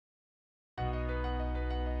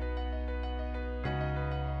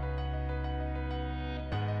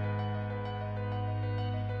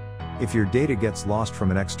If your data gets lost from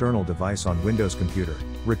an external device on Windows computer,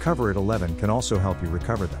 Recoverit 11 can also help you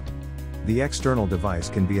recover them. The external device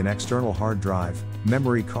can be an external hard drive,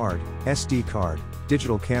 memory card, SD card,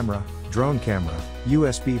 digital camera, drone camera,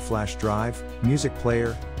 USB flash drive, music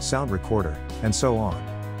player, sound recorder, and so on.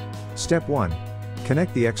 Step 1.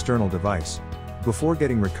 Connect the external device. Before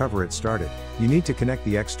getting Recoverit started, you need to connect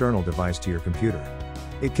the external device to your computer.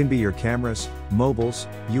 It can be your cameras, mobiles,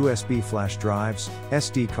 USB flash drives,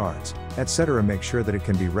 SD cards, etc. Make sure that it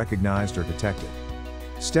can be recognized or detected.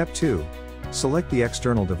 Step 2. Select the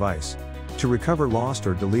external device. To recover lost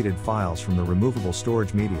or deleted files from the removable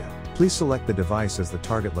storage media, please select the device as the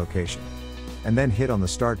target location. And then hit on the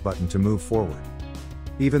Start button to move forward.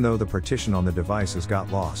 Even though the partition on the device has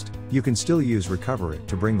got lost, you can still use Recoverit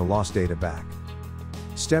to bring the lost data back.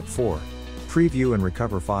 Step 4. Preview and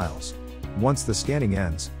recover files. Once the scanning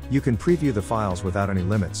ends, you can preview the files without any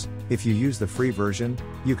limits. If you use the free version,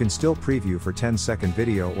 you can still preview for 10-second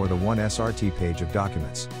video or the 1 SRT page of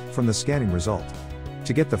documents from the scanning result.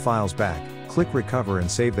 To get the files back, click Recover and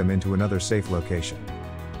save them into another safe location.